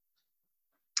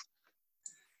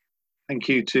Thank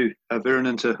you to Viren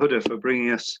and to Huda for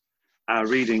bringing us our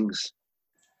readings.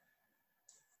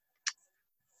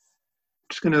 I'm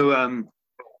just going to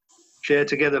share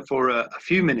together for a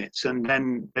few minutes, and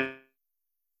then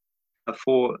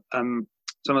for some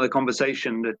of the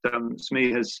conversation that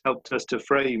Smee has helped us to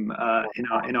frame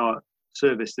in our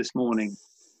service this morning.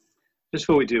 Just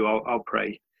before we do, I'll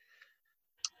pray.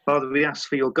 Father, we ask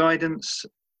for your guidance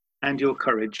and your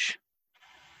courage.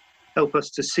 Help us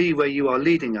to see where you are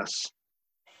leading us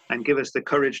and give us the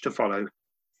courage to follow.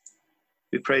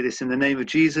 We pray this in the name of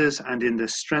Jesus and in the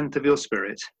strength of your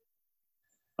Spirit.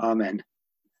 Amen.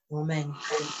 Amen.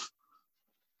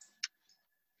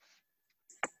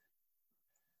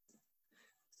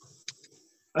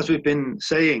 As we've been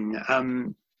saying,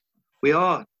 we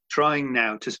are trying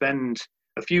now to spend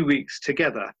a few weeks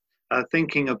together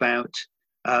thinking about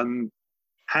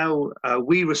how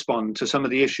we respond to some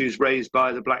of the issues raised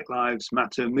by the Black Lives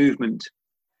Matter movement.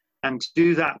 And to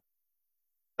do that,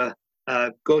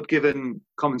 God-given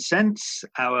common sense,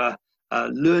 our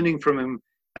learning from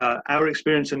our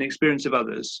experience and the experience of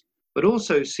others, but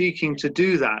also seeking to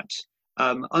do that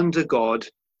under God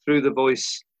through the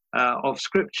voice of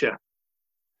Scripture.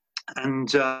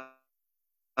 And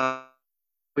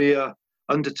we are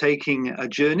undertaking a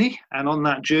journey, and on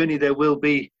that journey there will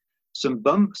be some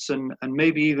bumps and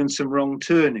maybe even some wrong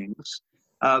turnings.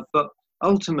 But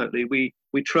ultimately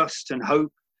we trust and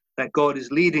hope that God is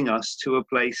leading us to a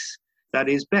place that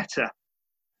is better.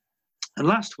 And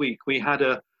last week we had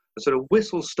a sort of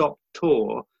whistle-stop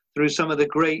tour through some of the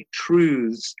great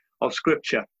truths of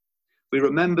Scripture. We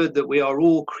remembered that we are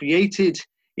all created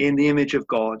in the image of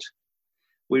God.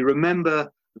 We remember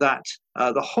that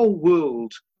the whole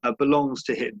world belongs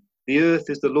to him. The earth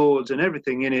is the Lord's and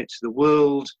everything in it, the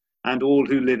world and all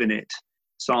who live in it.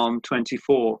 Psalm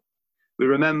 24. We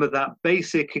remember that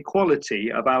basic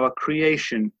equality of our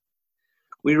creation.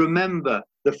 We remember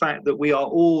the fact that we are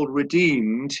all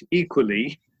redeemed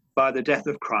equally by the death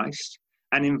of Christ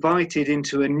and invited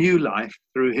into a new life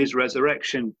through his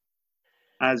resurrection.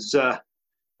 As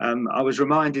I was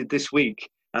reminded this week,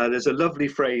 there's a lovely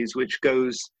phrase which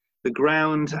goes, the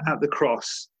ground at the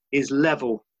cross is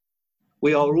level.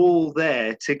 We are all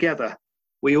there together.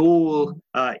 We all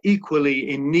are equally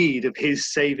in need of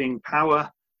his saving power,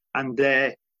 and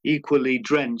they're equally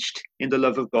drenched in the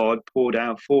love of God poured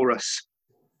out for us.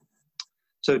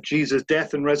 So Jesus'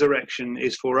 death and resurrection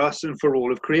is for us and for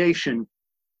all of creation.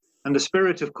 And the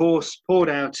Spirit, of course, poured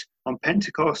out on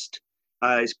Pentecost,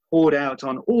 is poured out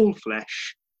on all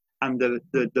flesh, and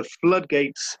the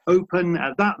floodgates open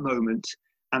at that moment,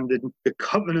 and the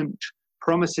covenant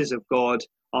promises of God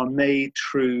are made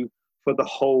true for the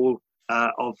whole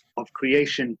of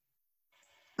creation.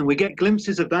 And we get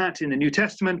glimpses of that in the New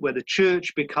Testament, where the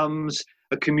church becomes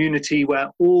a community where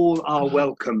all are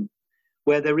welcome,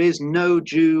 where there is no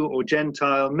Jew or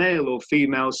Gentile, male or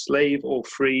female, slave or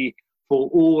free, for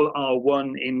all are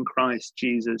one in Christ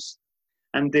Jesus.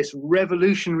 And this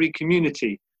revolutionary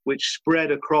community, which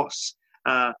spread across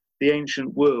the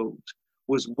ancient world,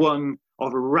 was one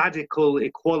of radical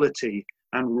equality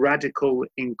and radical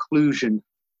inclusion.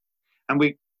 And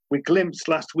we glimpsed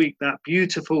last week that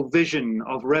beautiful vision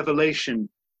of Revelation,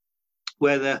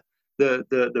 where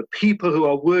the people who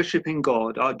are worshipping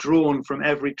God are drawn from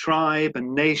every tribe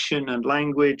and nation and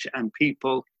language and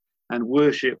people and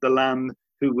worship the Lamb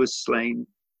who was slain.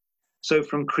 So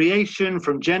from creation,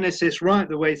 from Genesis right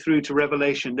the way through to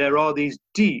Revelation, there are these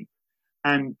deep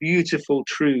and beautiful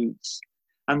truths.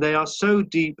 And they are so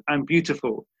deep and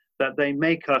beautiful that they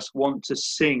make us want to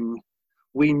sing.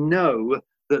 We know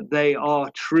that they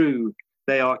are true.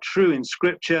 They are true in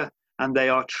Scripture, and they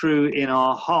are true in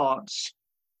our hearts.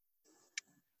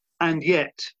 And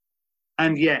yet,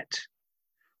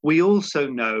 we also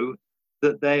know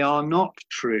that they are not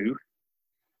true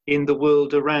in the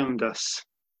world around us.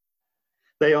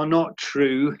 They are not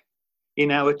true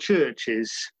in our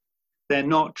churches. They're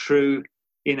not true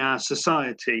in our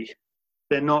society.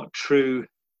 They're not true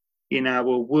in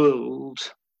our world.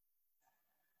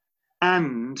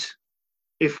 And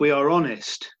if we are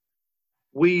honest,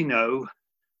 we know,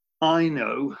 I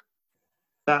know,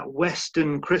 that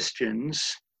Western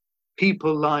Christians,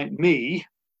 people like me,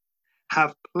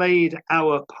 have played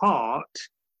our part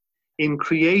in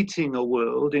creating a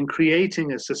world, in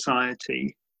creating a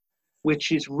society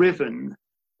which is riven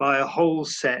by a whole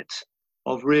set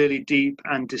of really deep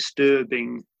and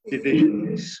disturbing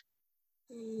divisions.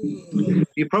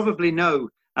 You probably know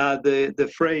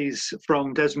the phrase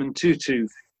from Desmond Tutu,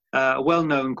 a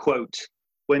well-known quote,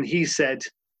 when he said,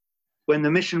 when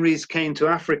the missionaries came to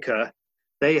Africa,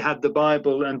 they had the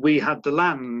Bible and we had the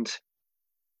land.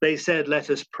 They said,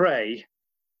 let us pray.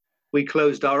 we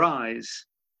closed our eyes.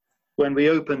 When we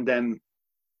opened them,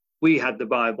 we had the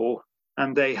Bible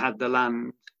and they had the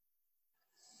land.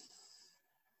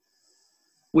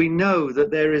 We know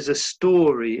that there is a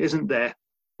story, isn't there?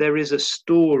 There is a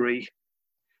story.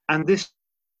 And this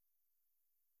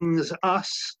brings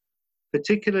us,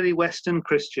 particularly Western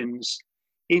Christians,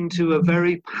 into a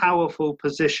very powerful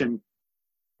position,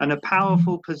 and a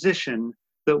powerful position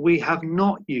that we have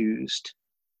not used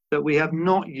for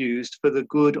the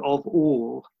good of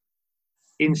all.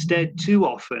 Instead, too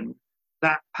often,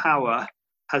 that power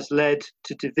has led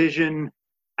to division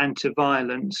and to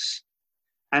violence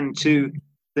and to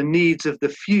the needs of the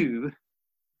few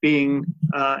being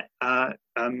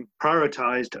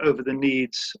prioritized over the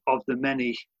needs of the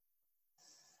many.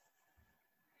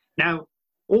 Now,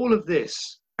 all of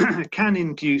this can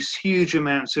induce huge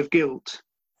amounts of guilt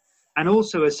and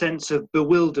also a sense of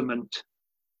bewilderment.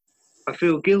 I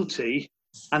feel guilty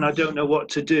and I don't know what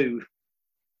to do.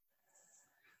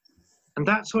 And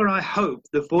that's where I hope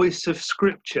the voice of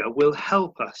Scripture will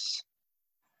help us.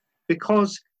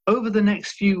 Because over the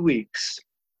next few weeks,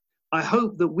 I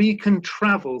hope that we can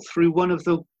travel through one of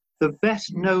the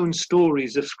best known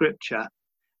stories of Scripture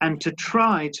and to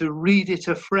try to read it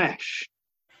afresh.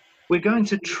 We're going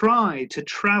to try to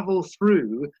travel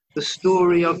through the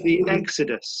story of the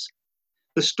Exodus,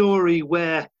 the story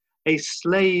where a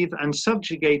slave and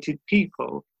subjugated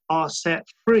people are set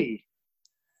free.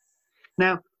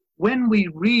 Now, when we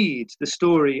read the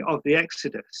story of the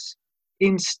Exodus,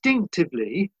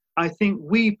 instinctively, I think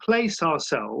we place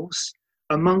ourselves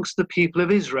amongst the people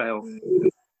of Israel.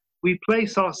 We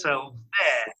place ourselves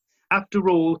there. After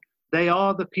all, they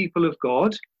are the people of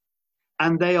God,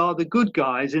 and they are the good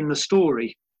guys in the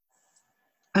story.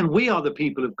 And we are the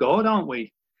people of God, aren't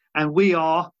we? And we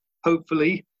are,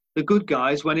 hopefully, the good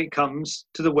guys when it comes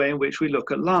to the way in which we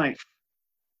look at life.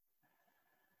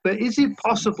 But is it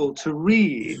possible to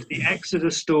read the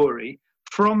Exodus story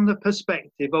from the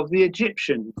perspective of the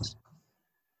Egyptians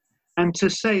and to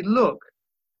say, look,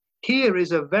 here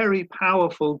is a very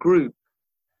powerful group.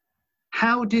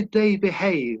 How did they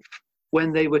behave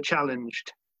when they were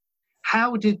challenged?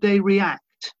 How did they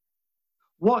react?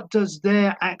 What does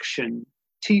their action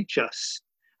teach us?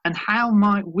 And how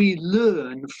might we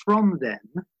learn from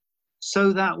them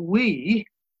so that we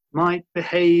might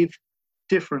behave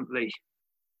differently?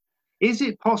 Is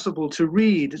it possible to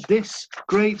read this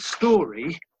great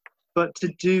story, but to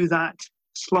do that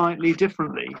slightly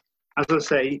differently? As I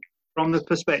say, from the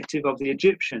perspective of the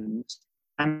Egyptians,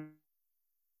 and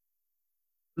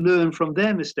learn from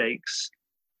their mistakes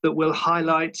that will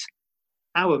highlight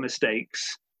our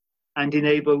mistakes and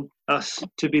enable us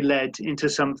to be led into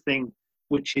something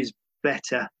which is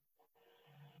better.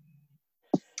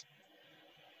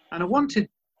 And I wanted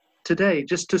today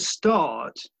just to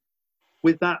start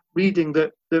with that reading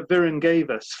that Viren gave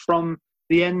us from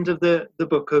the end of the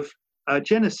book of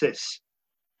Genesis.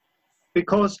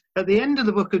 Because at the end of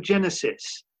the book of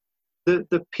Genesis,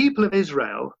 the people of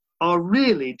Israel are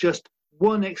really just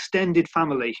one extended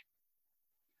family.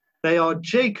 They are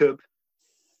Jacob,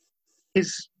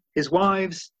 his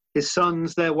wives, his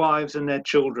sons, their wives, and their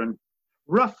children,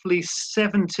 roughly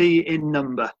 70 in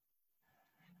number.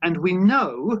 And we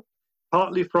know,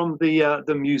 partly from the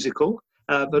musical,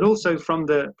 but also from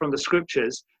the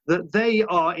scriptures, that they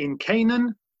are in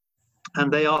Canaan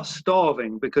and they are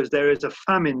starving because there is a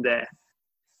famine there.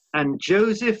 And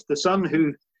Joseph, the son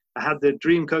who had the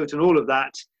dream coat and all of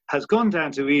that, has gone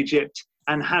down to Egypt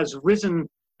and has risen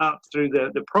up through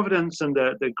the providence and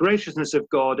the graciousness of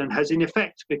God and has in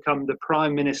effect become the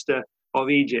prime minister of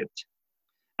Egypt.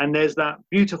 And there's that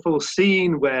beautiful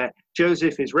scene where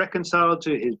Joseph is reconciled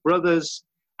to his brothers,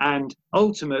 and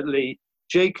ultimately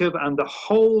Jacob and the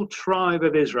whole tribe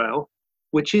of Israel,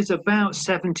 which is about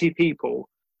 70 people,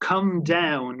 come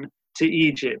down to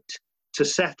Egypt to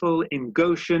settle in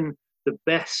Goshen, the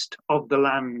best of the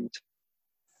land.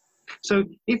 So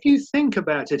if you think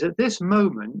about it, at this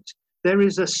moment, there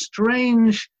is a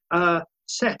strange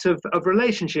set of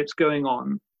relationships going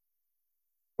on.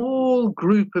 All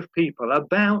group of people,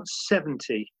 about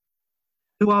 70,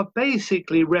 who are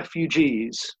basically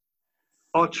refugees,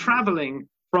 are traveling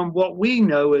from what we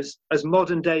know as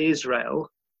modern day Israel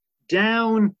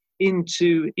down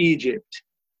into Egypt,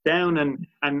 down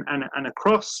and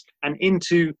across and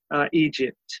into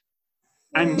Egypt.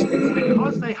 And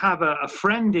because they have a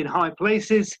friend in high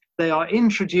places, they are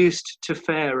introduced to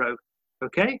Pharaoh.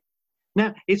 Okay?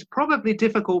 Now, it's probably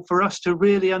difficult for us to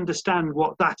really understand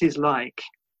what that is like.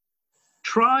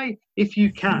 Try, if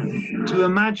you can, to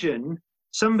imagine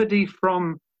somebody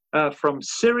from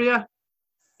Syria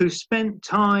who spent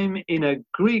time in a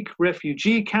Greek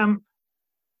refugee camp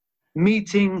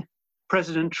meeting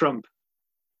President Trump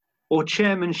or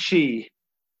Chairman Xi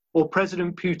or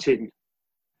President Putin.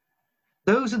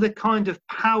 Those are the kind of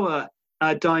power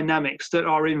dynamics that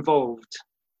are involved.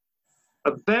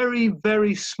 A very,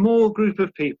 very small group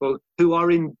of people who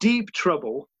are in deep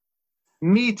trouble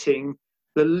meeting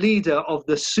the leader of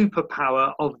the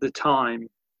superpower of the time.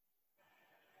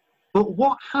 But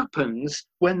what happens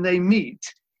when they meet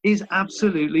is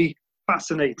absolutely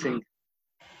fascinating.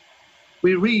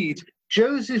 We read,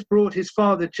 Joseph brought his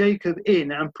father Jacob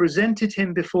in and presented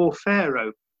him before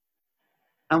Pharaoh.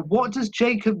 And what does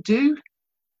Jacob do?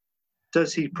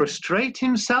 Does he prostrate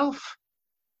himself?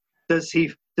 Does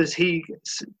he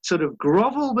sort of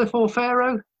grovel before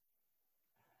Pharaoh?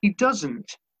 He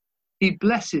doesn't. He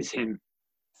blesses him.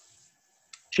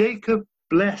 Jacob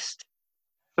blessed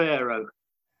Pharaoh,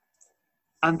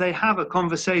 and they have a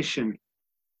conversation.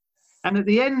 And at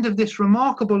the end of this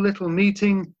remarkable little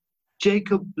meeting,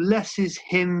 Jacob blesses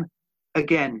him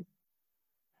again.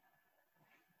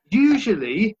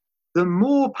 Usually, the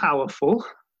more powerful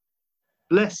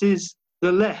blesses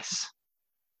the less.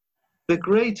 The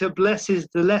greater blesses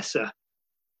the lesser,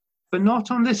 but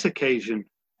not on this occasion.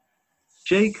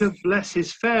 Jacob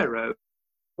blesses Pharaoh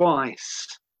twice.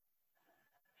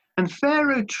 And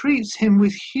Pharaoh treats him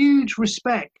with huge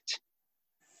respect,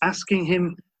 asking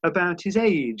him about his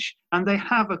age, and they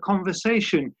have a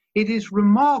conversation. It is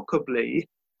remarkably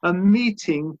a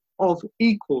meeting of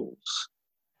equals.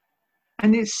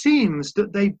 And it seems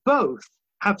that they both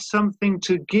have something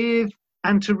to give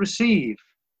and to receive.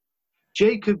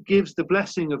 Jacob gives the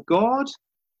blessing of God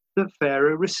that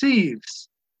Pharaoh receives.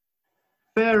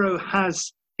 Pharaoh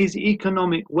has his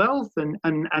economic wealth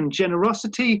and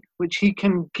generosity, which he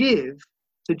can give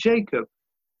to Jacob,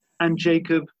 and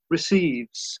Jacob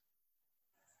receives.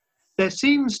 There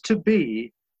seems to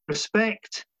be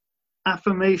respect,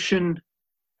 affirmation,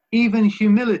 even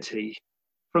humility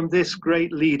from this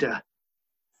great leader.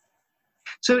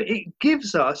 So it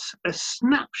gives us a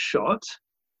snapshot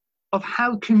of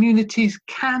how communities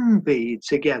can be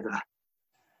together.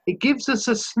 It gives us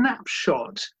a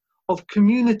snapshot of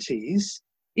communities,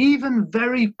 even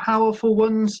very powerful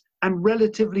ones and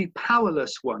relatively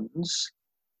powerless ones,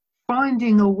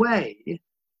 finding a way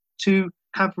to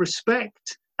have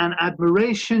respect and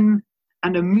admiration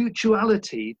and a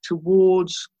mutuality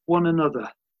towards one another,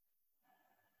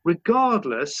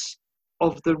 regardless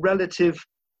of the relative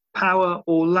power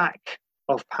or lack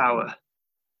of power.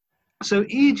 So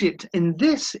Egypt, in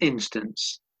this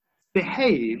instance,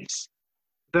 behaves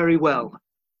very well,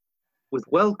 with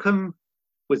welcome,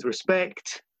 with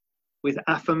respect, with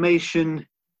affirmation,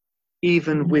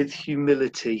 even with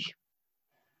humility.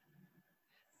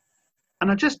 And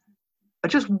I just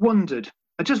wondered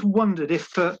if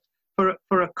for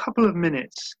a couple of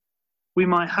minutes we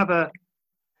might have a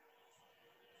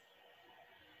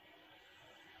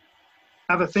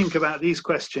think about these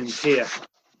questions here.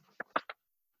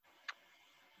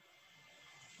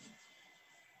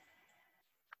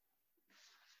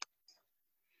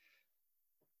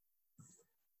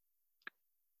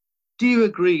 Do you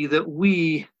agree that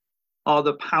we are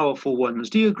the powerful ones?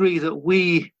 Do you agree that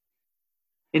we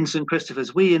in St.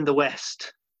 Christopher's, we in the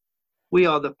West, we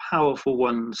are the powerful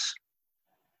ones?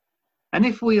 And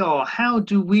if we are, how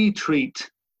do we treat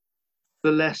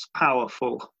the less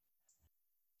powerful?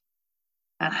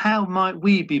 And how might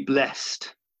we be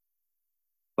blessed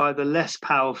by the less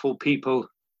powerful people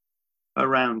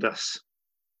around us?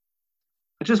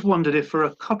 I just wondered if for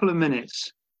a couple of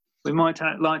minutes we might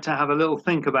like to have a little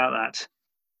think about that,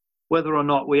 whether or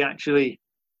not we actually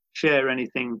share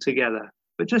anything together,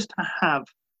 but just to have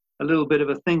a little bit of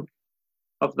a think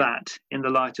of that in the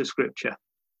light of Scripture.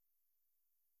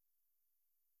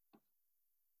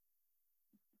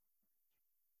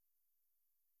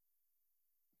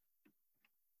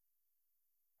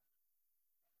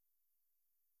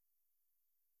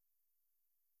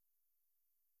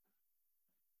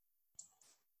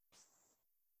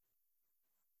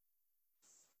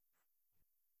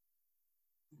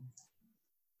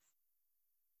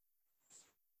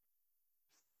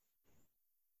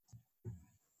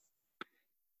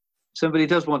 Somebody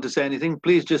does want to say anything,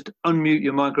 please just unmute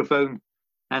your microphone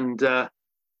and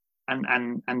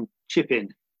chip in.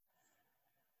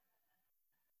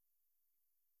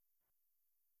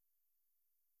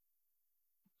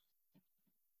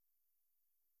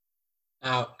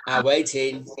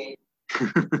 Waiting.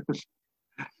 Could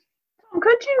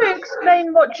you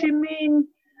explain what you mean?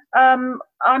 I'm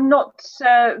not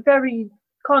very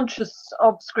conscious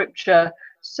of Scripture.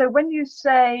 So when you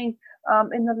say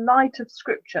in the light of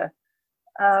Scripture,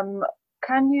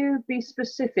 can you be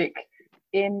specific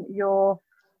in your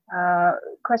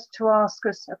question to ask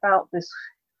us about this,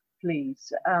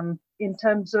 please, in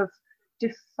terms of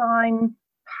define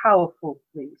powerful,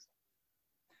 please.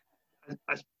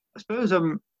 I suppose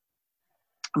I'm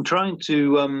trying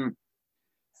to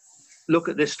look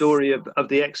at this story of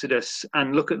the Exodus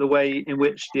and look at the way in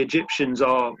which the Egyptians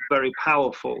are very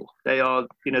powerful. They are,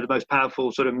 you know, the most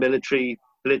powerful sort of military,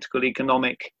 political,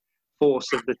 economic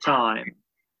force of the time.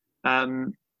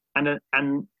 And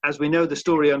as we know, the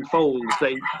story unfolds,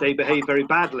 they behave very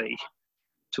badly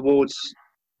towards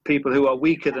people who are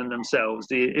weaker than themselves,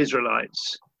 the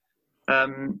Israelites.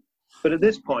 But at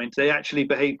this point, they actually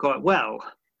behave quite well.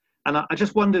 And I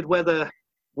just wondered whether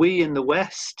we in the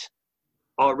West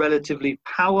are relatively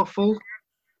powerful,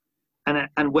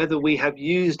 and whether we have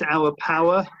used our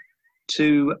power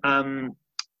to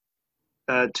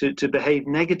behave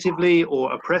negatively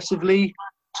or oppressively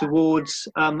towards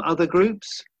other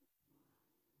groups.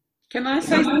 Can I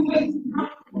say something?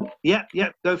 Yeah,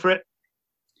 go for it.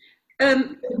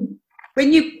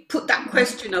 When you put that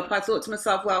question up, I thought to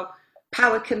myself, well,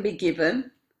 power can be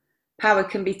given, power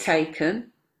can be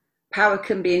taken, power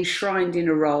can be enshrined in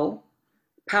a role,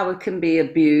 power can be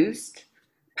abused,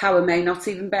 power may not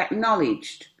even be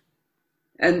acknowledged.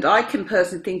 And I can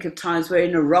personally think of times where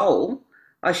in a role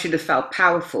I should have felt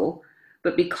powerful,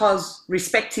 but because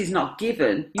respect is not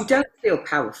given, you don't feel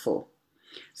powerful.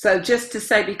 So just to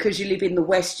say because you live in the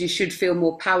West you should feel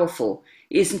more powerful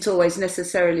isn't always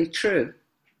necessarily true.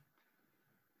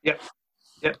 Yeah,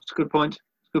 it's a good point.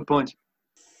 Good point.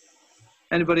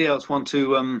 Anybody else want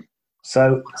to?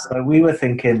 So we were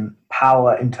thinking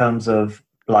power in terms of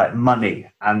like money,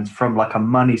 and from like a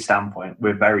money standpoint,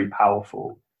 we're very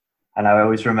powerful. And I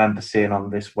always remember seeing on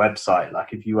this website,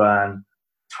 like if you earn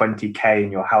 20K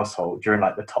in your household, you're in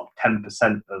like the top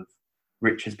 10% of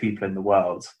richest people in the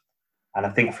world. And I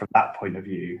think from that point of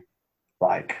view,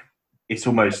 like it's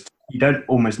almost, you don't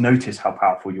almost notice how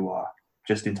powerful you are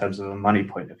just in terms of a money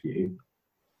point of view.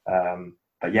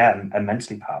 But yeah,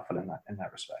 immensely powerful in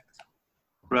that respect.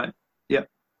 Right. Yeah.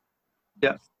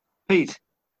 Pete.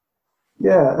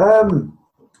 Yeah.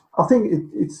 I think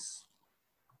it's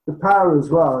the power as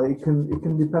well. It can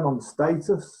depend on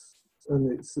status,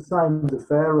 and it's the same with the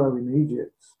Pharaoh in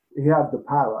Egypt. He had the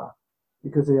power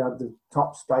because he had the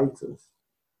top status.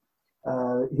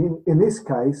 In this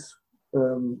case,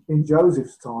 in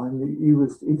Joseph's time,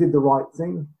 he did the right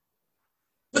thing.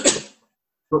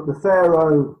 But the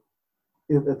Pharaoh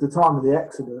at the time of the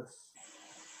Exodus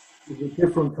was a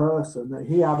different person. That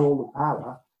he had all the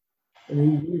power, and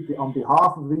he used it on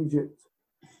behalf of Egypt.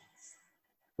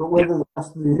 But whether the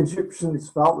rest of the Egyptians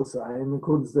felt the same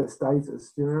according to their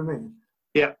status, do you know what I mean?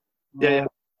 Yeah.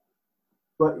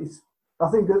 But I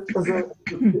think that as a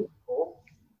people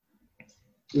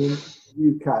in the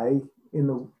UK,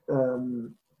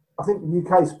 I think the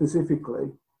UK specifically,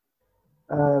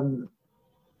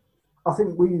 I think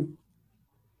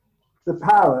the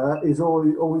power is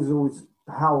always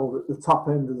held at the top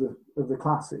end of the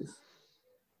classes.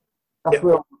 That's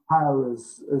where the power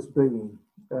has been.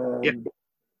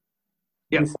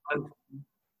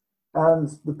 And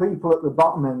the people at the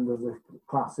bottom end of the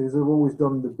classes have always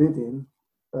done the bidding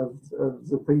of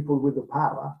the people with the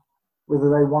power, whether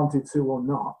they wanted to or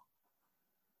not.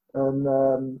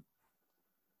 And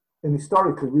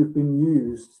historically, we've been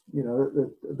used,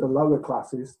 at the lower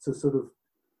classes to sort of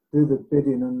do the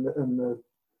bidding and the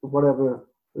whatever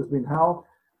has been held.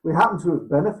 We happen to have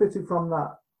benefited from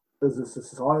that as a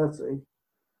society.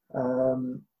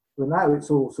 But now it's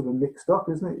all sort of mixed up,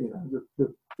 isn't it?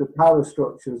 The power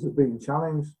structures are being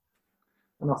challenged.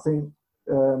 And I think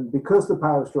because the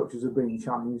power structures are being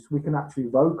challenged, we can actually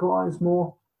vocalise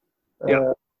more.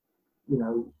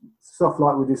 Stuff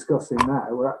like we're discussing now,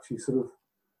 we're actually sort of,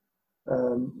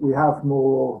 we have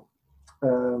more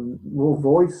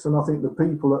voice. And I think the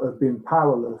people that have been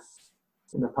powerless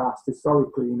in the past,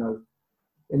 historically,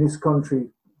 in this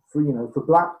country, for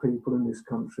black people in this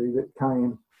country that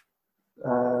came,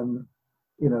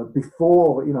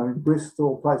 before, in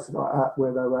Bristol, places like that,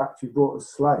 where they were actually brought as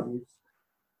slaves,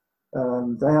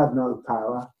 they had no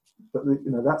power. But,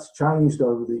 that's changed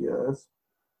over the years.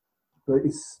 But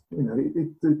it's,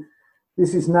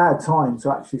 this is now time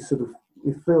to actually sort of,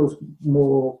 it feels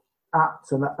more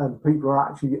apt and people are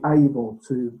actually able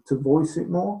to voice it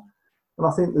more. And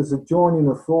I think there's a joining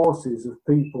of forces of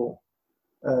people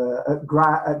at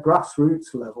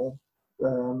grassroots level,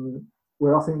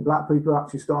 where I think black people are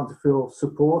actually starting to feel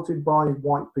supported by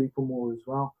white people more as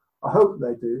well. I hope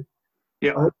they do.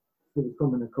 Yeah. I hope they're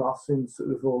coming across in sort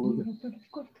of all of the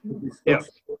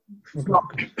discussion. It's not,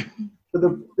 but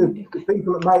the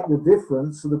people that make the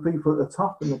difference are the people at the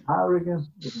top and the power again.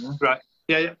 Right.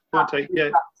 Yeah. Point take.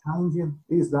 Yeah. changing?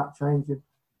 Is that changing?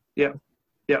 Yeah.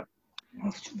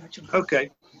 Okay.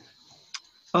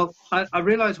 Well, I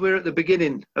realise we're at the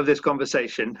beginning of this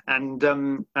conversation, and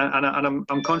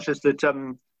I'm conscious that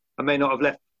I may not have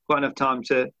left quite enough time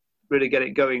to really get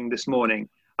it going this morning.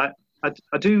 I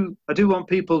do want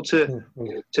people to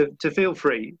feel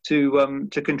free to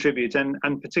contribute,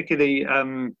 and particularly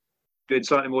with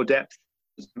slightly more depth.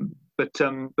 But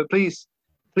please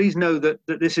know that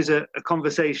this is a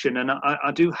conversation, and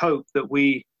I do hope that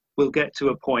we will get to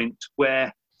a point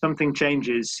where something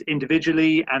changes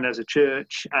individually and as a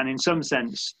church, and in some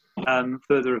sense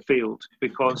further afield,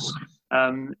 because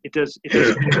it does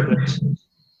feel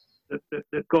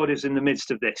that God is in the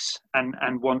midst of this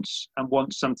and wants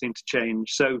something to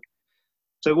change. So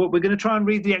what we're going to try and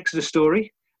read the Exodus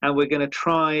story, and we're going to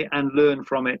try and learn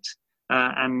from it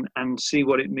and see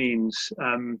what it means,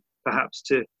 perhaps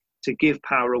to give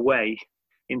power away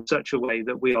in such a way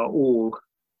that we are all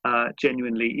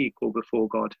genuinely equal before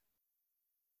God.